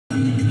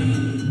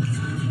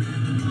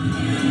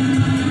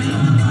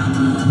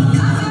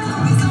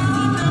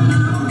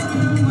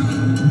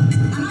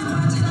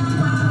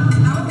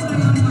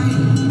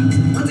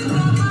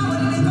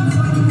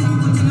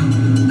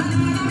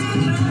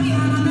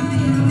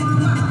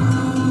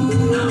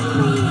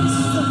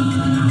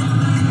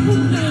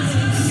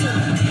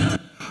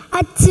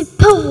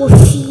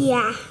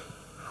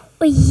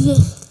Oye,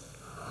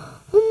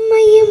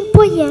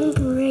 umayempoyem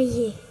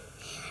breye,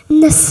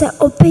 nasa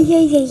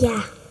obeye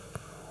ya,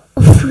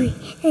 ofri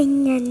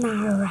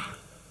enyanara.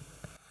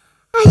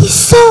 I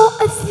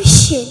saw a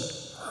vision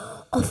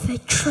of a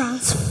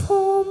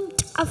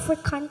transformed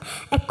African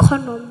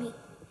economy,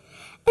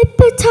 a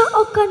better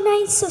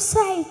organized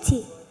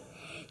society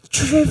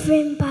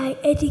driven by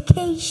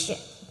education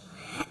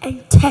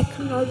and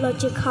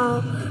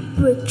technological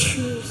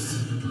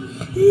breakthroughs,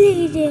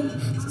 leading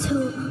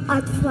to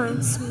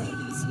advancement.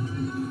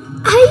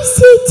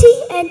 ICT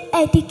and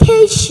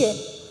education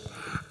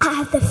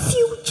are the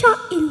future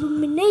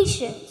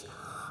illuminations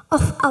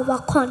of our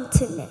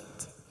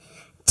continent.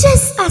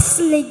 Just as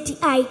Lady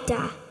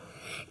Ida,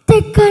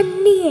 the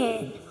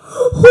Ghanaian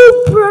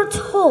who brought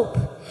hope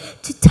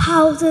to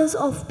thousands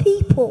of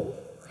people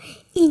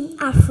in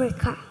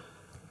Africa.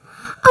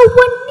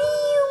 Our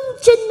new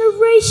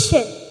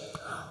generation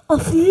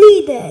of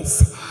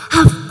leaders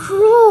have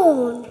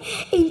grown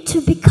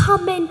into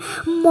becoming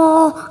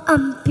more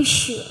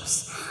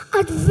ambitious,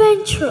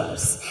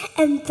 adventurous,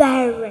 and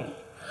daring,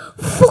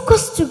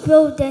 focused to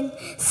building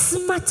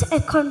smart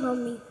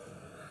economy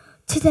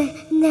to the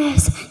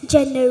next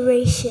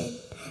generation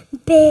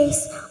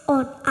based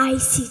on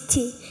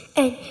ICT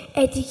and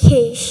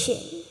education.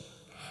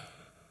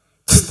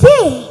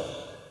 Today,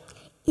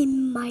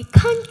 in my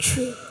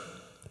country,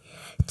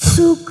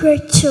 2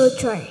 great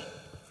children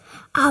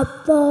are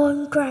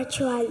born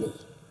gradually,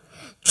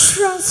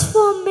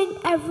 transforming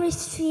every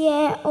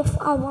sphere of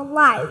our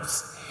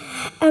lives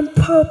and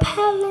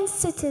propelling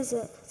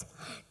citizens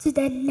to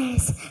the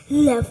next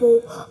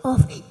level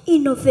of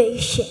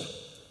innovation.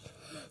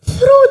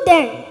 Through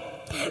them,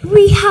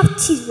 we have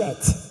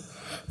TVET,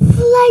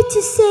 Fly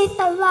to Save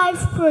a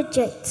Life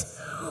project,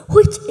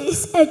 which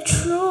is a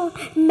drone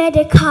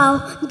medical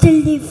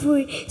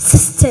delivery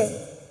system,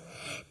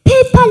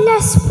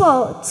 paperless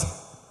port,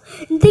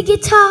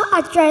 digital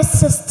address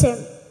system,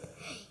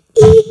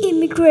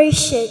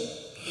 e-immigration,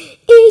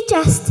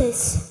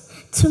 e-justice,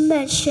 to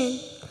mention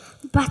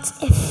but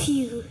a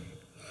few.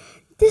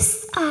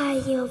 These are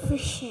your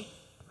vision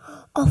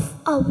of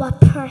our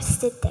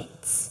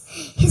president,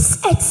 His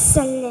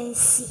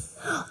Excellency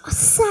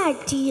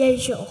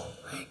Osadio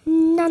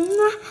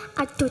Nana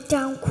Addo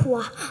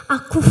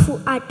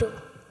Akufo-Addo.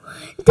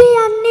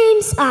 Their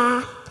names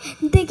are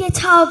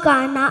Digital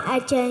Ghana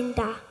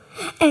Agenda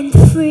and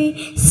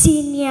Free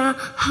Senior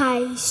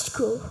High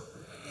School.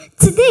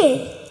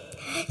 Today,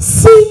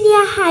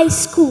 senior high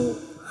school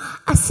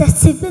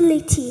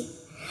accessibility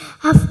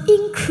have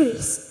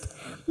increased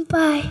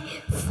by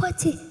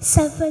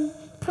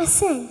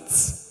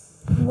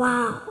 47%.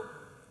 Wow.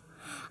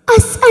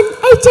 As an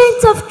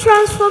agent of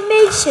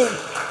transformation,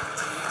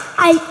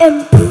 I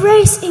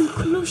embrace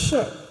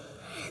inclusion,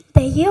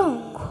 the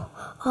young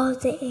or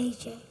the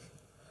aged.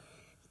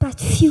 But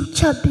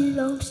future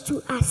belongs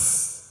to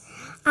us.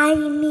 I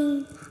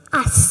mean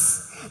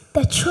us,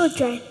 the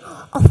children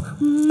of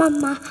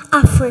Mama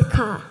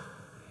Africa.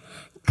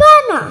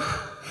 Ghana,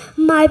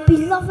 my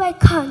beloved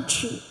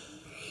country,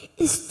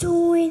 is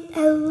doing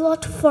a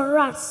lot for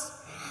us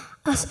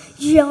as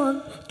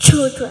young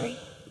children,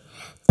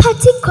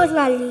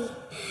 particularly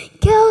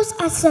girls,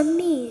 as a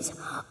means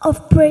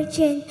of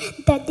bridging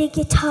the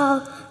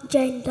digital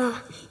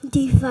gender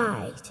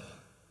divide,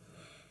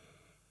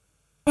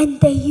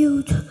 and the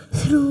youth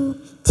through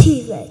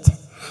TVET.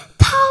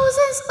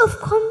 Thousands of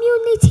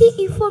community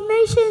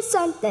information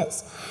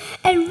centers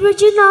and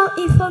regional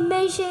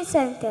information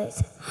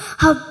centers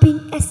have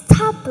been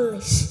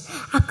established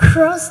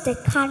across the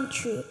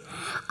country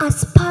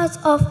as part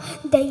of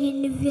the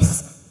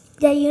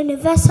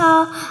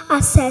Universal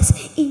Access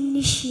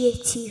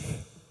Initiative.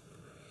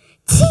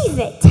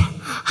 TVET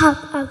have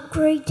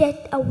upgraded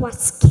our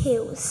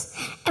skills,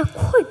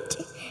 equipped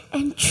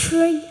and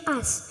trained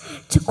us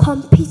to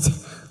compete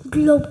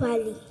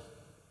globally.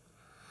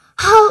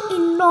 How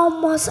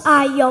enormous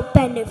are your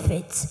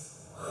benefits?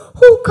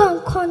 Who can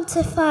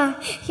quantify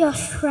your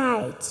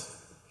strides?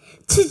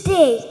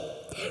 Today,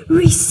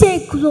 we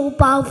say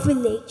global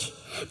village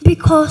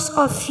because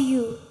of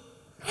you.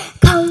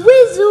 Can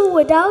we do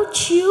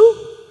without you?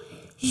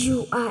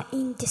 You are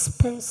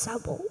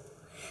indispensable.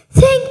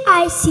 Think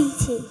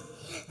ICT,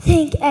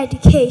 think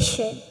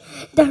education,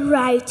 the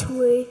right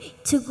way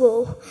to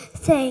go.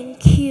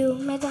 Thank you,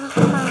 Madam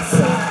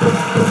Master.